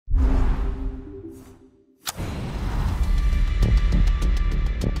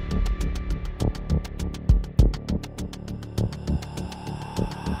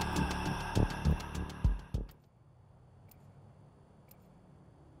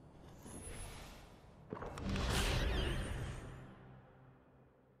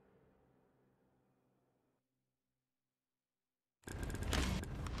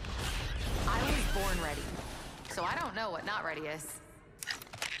so I don't know what not ready is.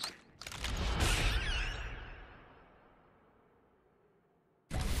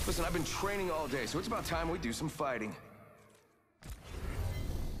 Listen, I've been training all day, so it's about time we do some fighting.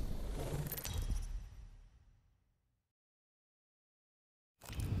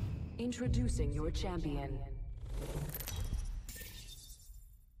 Introducing your champion.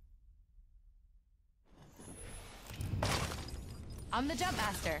 I'm the Jump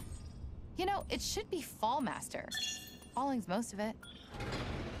Master. You know, it should be Fall Master. Falling's most of it.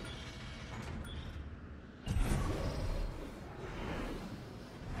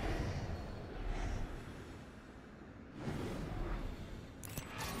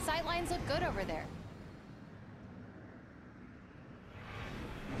 Sightlines look good over there.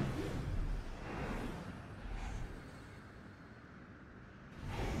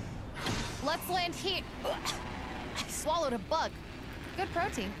 Let's land here. I swallowed a bug. Good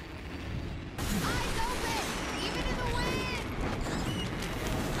protein. Eyes open! Even in the wind!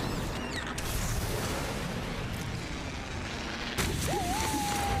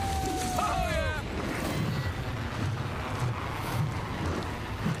 Oh, yeah!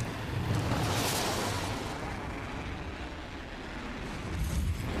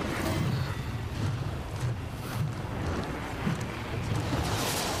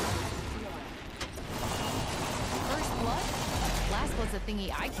 First blood? Last blood's the thingy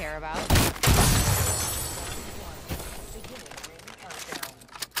I care about.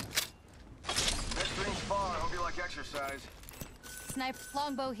 Next ring's far. Hope you like exercise. Snipe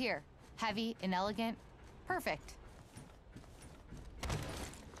longbow here. Heavy, inelegant. Perfect.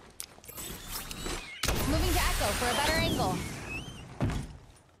 Moving to Echo for a better angle.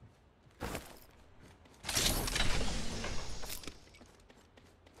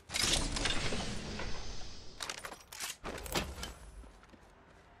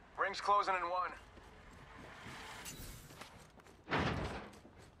 Ring's closing in 1.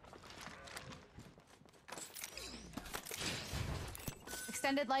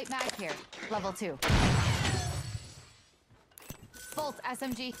 Extended light mag here. Level 2. Bolt,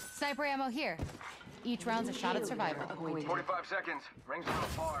 SMG, sniper ammo here. Each round's a shot at survival. 45 seconds. Ring's a little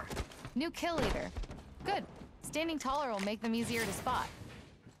far. New kill leader. Good. Standing taller will make them easier to spot.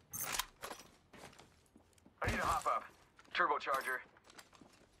 I need to hop up. Turbocharger.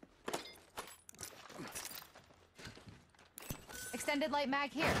 Extended light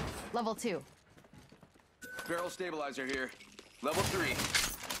mag here. Level 2. Barrel stabilizer here. Level 3.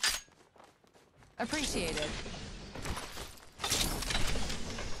 Appreciated.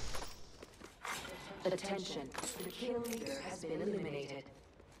 Attention, the kill leader has been eliminated.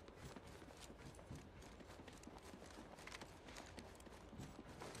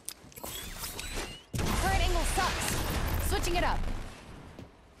 Current angle sucks. Switching it up.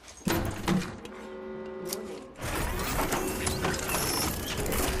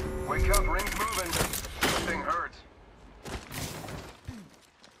 Wake up, ring's moving. That thing hurts.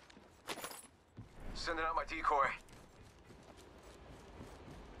 Sending out my decoy.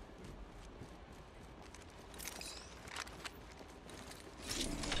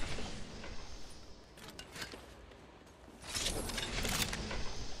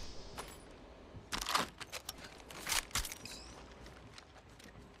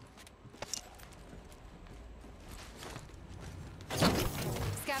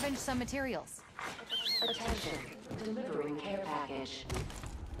 Scavenge some materials. Attention, delivering care package.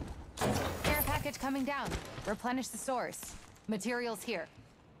 Care package coming down. Replenish the source. Materials here.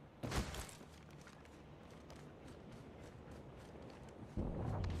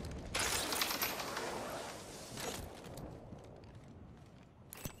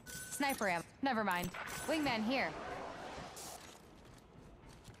 Sniper amp. Never mind. Wingman here.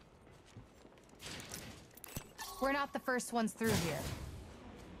 We're not the first ones through here.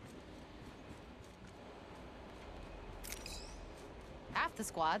 Half the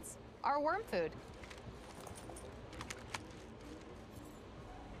squads are worm food.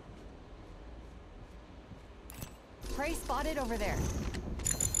 Prey spotted over there.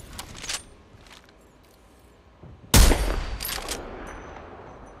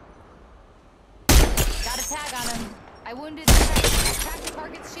 Got a tag on him. I wounded the prey. Attack the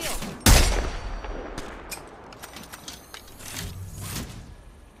target's shield.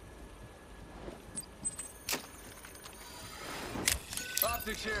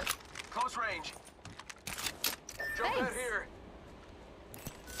 Optics here. Close range. Jump Thanks. head here.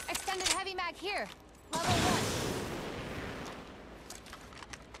 Extended heavy mag here. Level 1.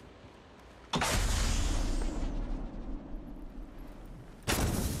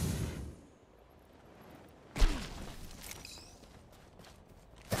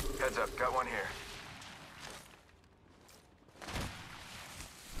 Heads up, got one here.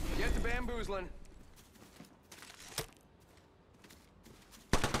 bamboozling.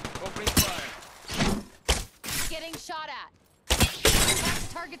 Opening fire. Getting shot at. Attack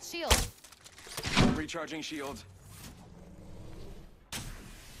target shield. Recharging shield.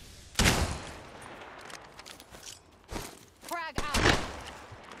 Frag out.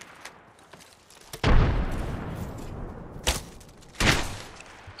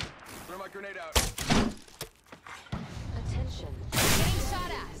 Throw my grenade out. Attention. Getting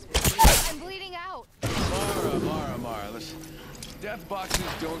shot at. I'm bleeding out. Mara, listen. Death boxes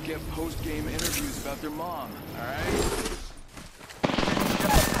don't get post-game interviews about their mom, alright?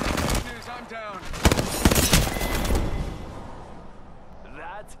 News, I'm down.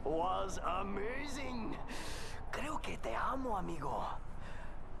 That was amazing. Creo que te amo, amigo.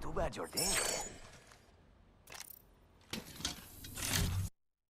 Too bad you're dead.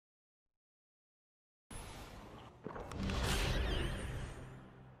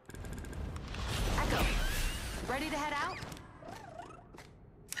 Echo. Ready to head out?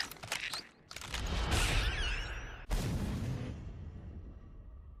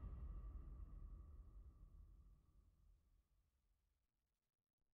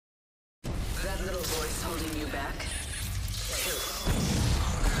 That little voice holding you back?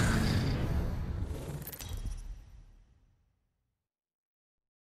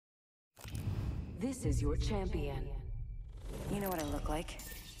 This is your champion. You know what I look like.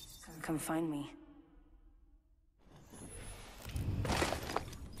 Come find me.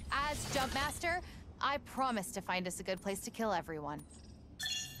 As Jumpmaster, I promise to find us a good place to kill everyone.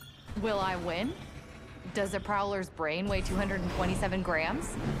 Will I win? Does a Prowler's brain weigh 227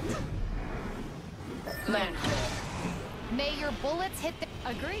 grams? Land. May your bullets hit the...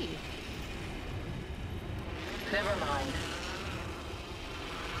 Agreed. Never mind.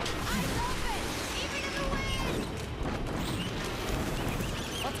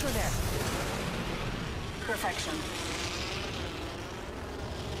 Let's go there. Perfection.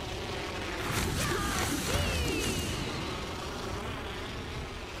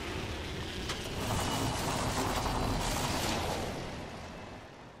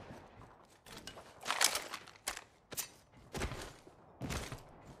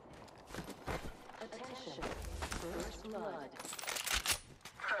 Attention. First blood.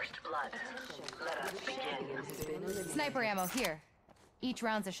 First blood. Let us begin. Sniper ammo here. Each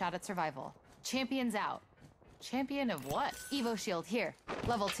round's a shot at survival. Champions out. Champion of what? Evo shield here.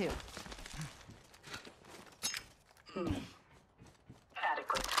 Level 2.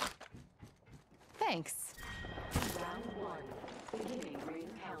 Adequate. Thanks. Round 1. Beginning ring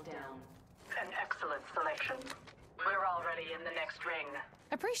countdown. An excellent selection. We're already in the next ring.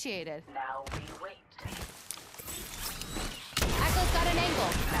 Appreciated. Now we wait. Echo's got an angle.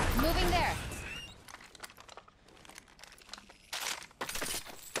 Moving there.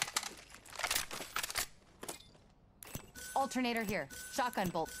 Alternator here. Shotgun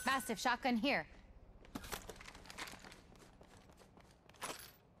bolt. Massive shotgun here.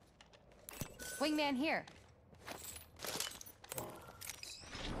 Wingman here.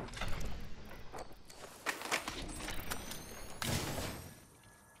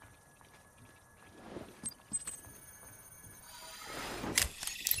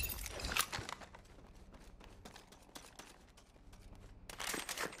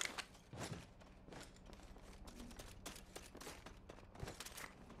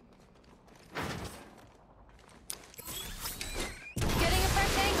 Getting a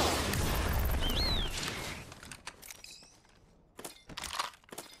fresh angle.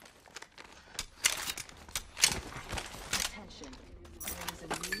 Attention. There is a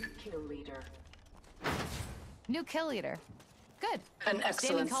new kill leader. New kill leader. Good. An Standing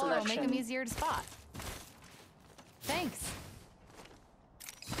excellent taller will make him selection. easier to spot. Thanks.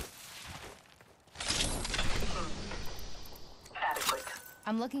 Adequate.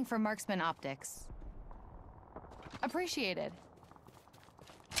 I'm looking for marksman optics. Appreciated.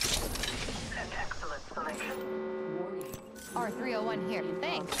 An excellent selection. Warning. R301 here.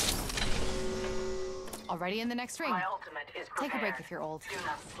 Thanks. Already in the next ring. My ultimate is prepared. Take a break if you're old. Do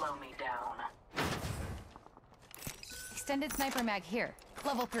not slow me down. Extended sniper mag here.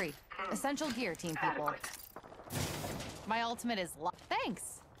 Level 3. Essential gear, team people. Adequate. My ultimate is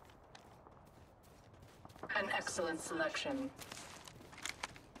Thanks. An excellent selection.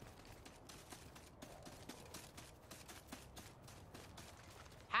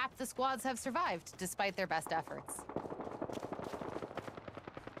 Half the squads have survived, despite their best efforts.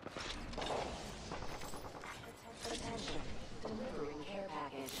 Attention. Delivering care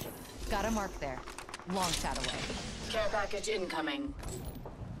package. Got a mark there. Long shot away. Care package incoming.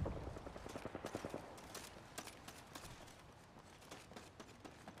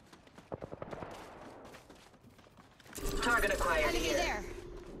 Target acquired Enemy here. there.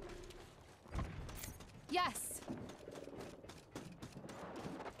 Yes.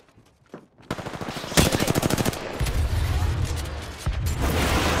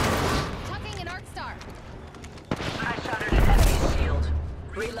 Tucking an arc star. I shattered an enemy's shield.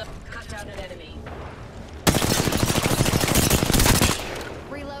 Reload. Cut down an enemy.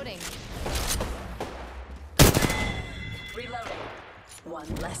 Reloading. Reloading.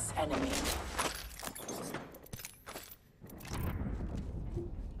 One less enemy.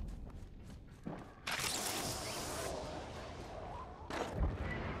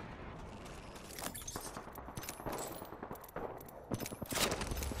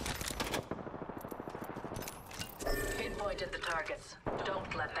 Pinpointed the targets.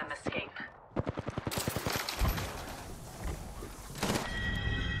 Don't let them escape.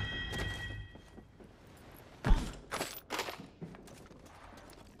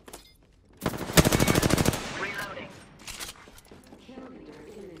 Reloading.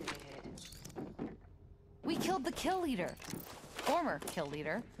 We killed the kill leader. Former kill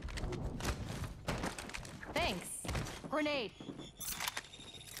leader. Thanks. Grenade.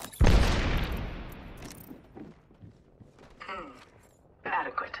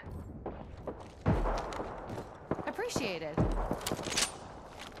 Adequate. Appreciated. An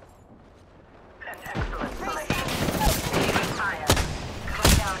excellent selection. Taking fire.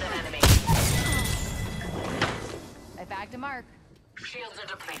 Cut down an enemy. I bagged a mark. Shields are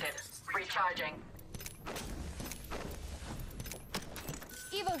depleted. Recharging.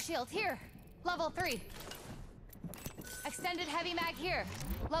 Evo shield here. Level 3. Extended heavy mag here.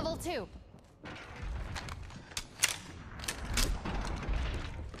 Level 2.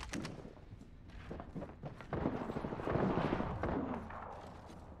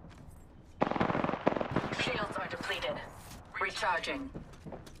 Shields are depleted. Recharging.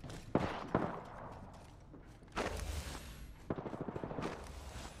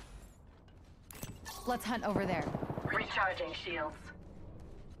 Let's hunt over there. Recharging shields.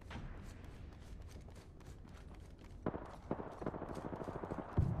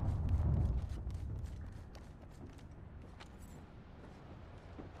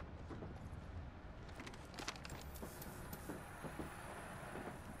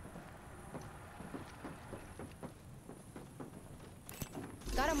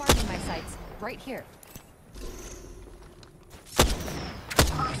 Got a mark in my sights. Right here.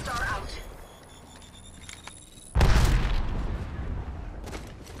 Star out.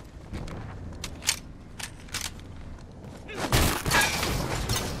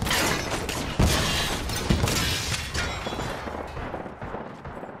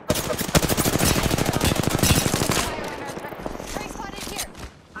 Fire on our prey spotted here.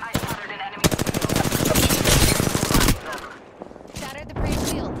 I shattered an enemy shield. Shattered the prey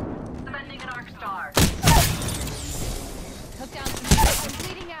shield. Sending an arc star. Took down some. I'm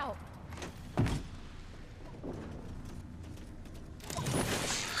bleeding out.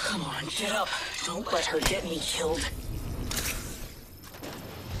 Come on, get up. Don't let her get me killed.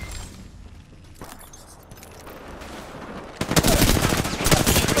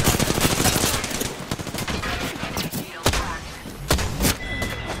 Shield cracked.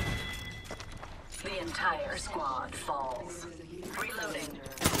 The entire squad falls. Reloading.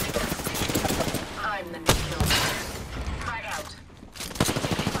 I'm the new kill. Frag out.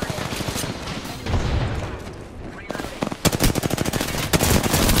 Taking fire. Reloading.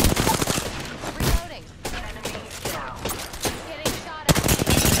 Reloading. Enemy down. Getting shot at.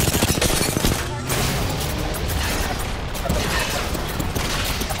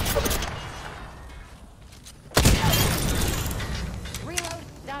 Reload.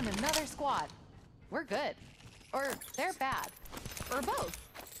 Down another squad. We're good. Or they're bad. Or both.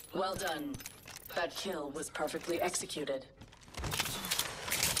 Well done. That kill was perfectly executed.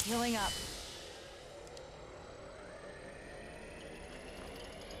 Healing up.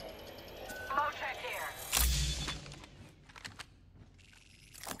 Check here.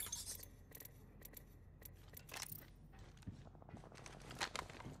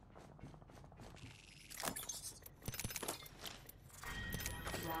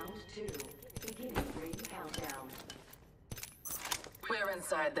 Round 2. Beginning ring countdown. We're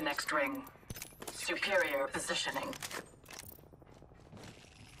inside the next ring. Superior positioning.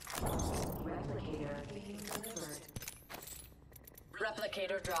 Replicator being delivered.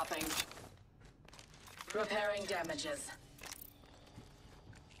 Replicator dropping. Repairing damages.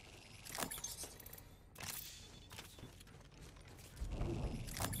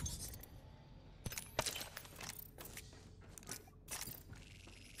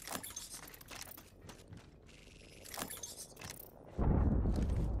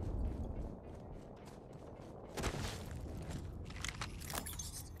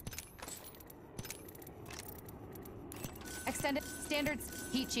 extended standard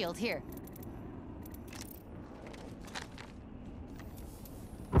heat shield here.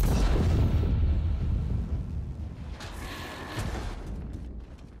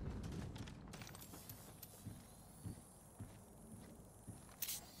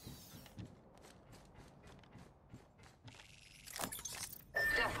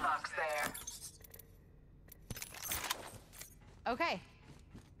 Death box there. Okay.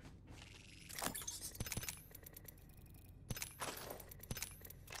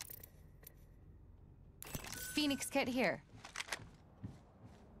 Phoenix kit here.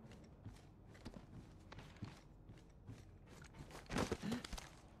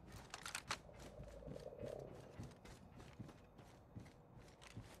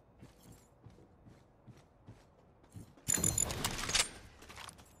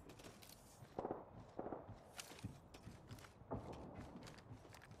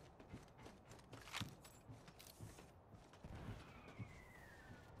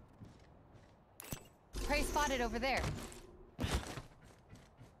 Prey spotted over there.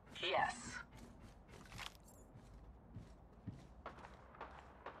 Yes.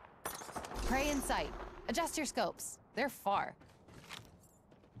 Prey in sight. Adjust your scopes. They're far.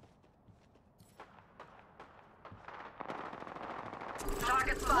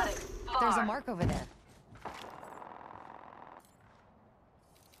 Target spotted. There's a Far. mark over there.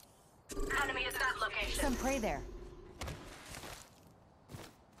 Enemy at that location. Some prey there.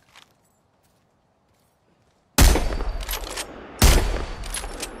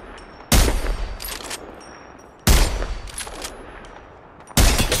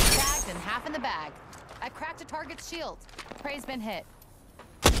 Tagged and half in the bag. I cracked a target's shield. Prey's been hit.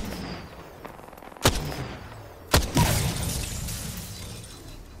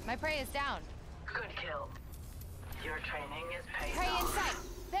 My prey is down. Good kill. Your training is paying Prey in off. sight.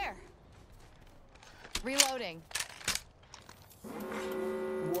 There. Reloading.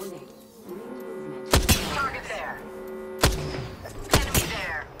 Warning. Movement. Target there. Enemy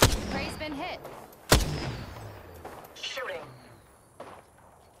there. Prey's been hit. Shooting.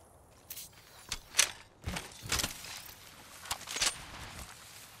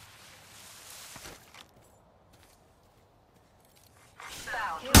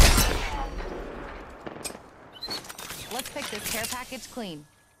 Found. Let's pick this care package clean.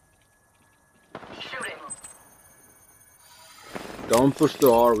 Shooting. Don't push the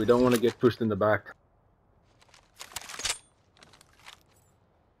R. We don't want to get pushed in the back.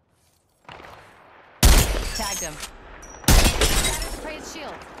 Tagged him. Shattered Prey's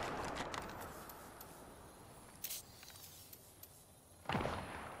shield.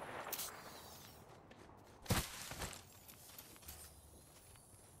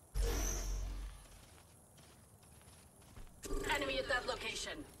 Enemy at that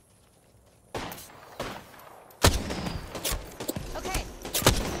location. Okay.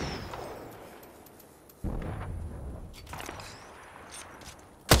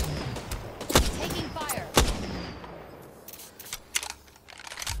 Taking fire.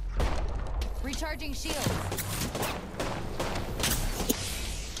 Recharging shields.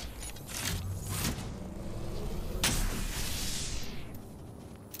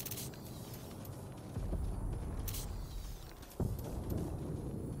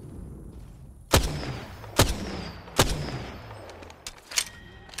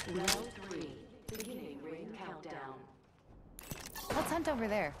 Round 3. Beginning ring countdown. Let's hunt over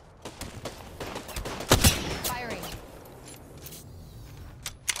there. Firing.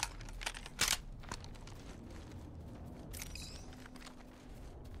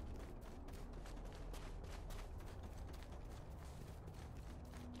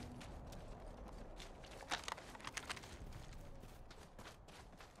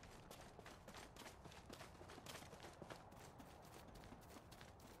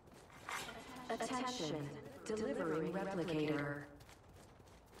 Attention. Delivering replicator.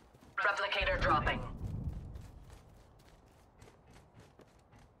 Replicator dropping.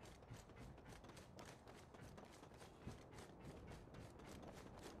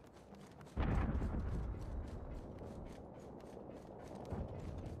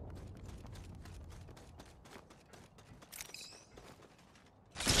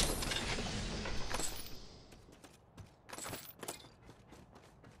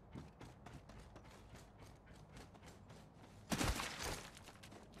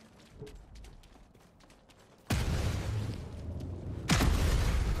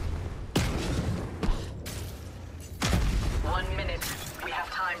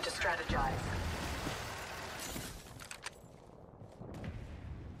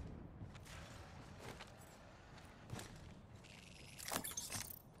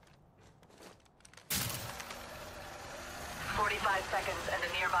 5 seconds and a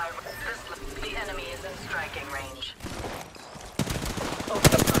nearby... The enemy is in striking range.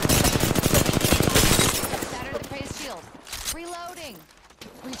 Shatter the prey's shield. Reloading.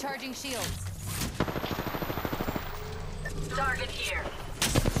 Recharging shields. Target here.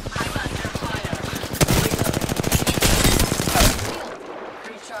 I'm under fire. Shield.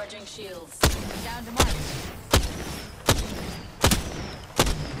 Recharging shields. Down to mark.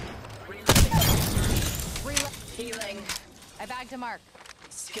 Healing. I bagged a mark.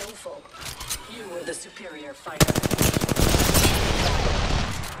 Skillful. You were the superior fighter.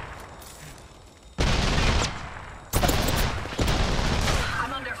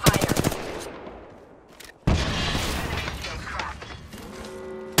 I'm under fire. Shield cracked.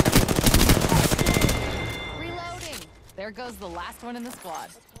 Reloading. There goes the last one in the squad.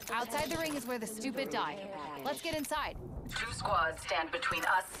 Outside the ring is where the stupid die. Let's get inside. 2 squads stand between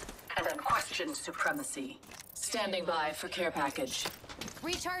us and unquestioned supremacy. Standing by for care package.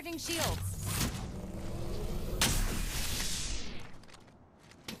 Recharging shields.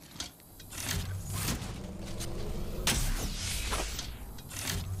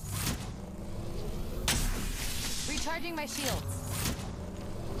 Recharging my shields.